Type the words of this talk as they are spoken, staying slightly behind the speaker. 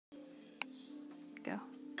Go.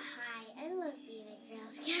 Hi, I love being a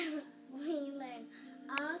Girl Scout. We learn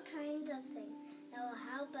all kinds of things that will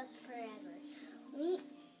help us forever. We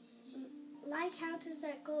like how to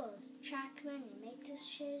set goals, track money, make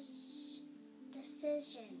decisions,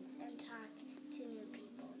 and talk to new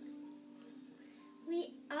people.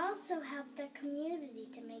 We also help the community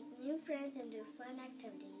to make new friends and do fun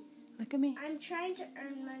activities. Look at me. I'm trying to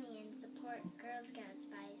earn money and support Girl Scouts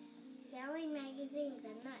by selling magazines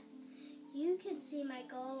and nuts. You can see my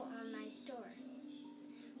goal on my store.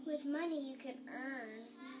 With money you can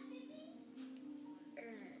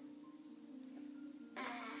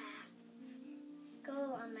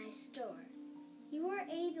goal on my store. You are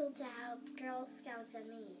able to help Girl Scouts in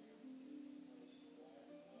need.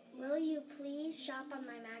 Will you please shop on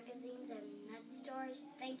my magazines and nut stores?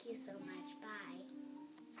 Thank you so much. Bye.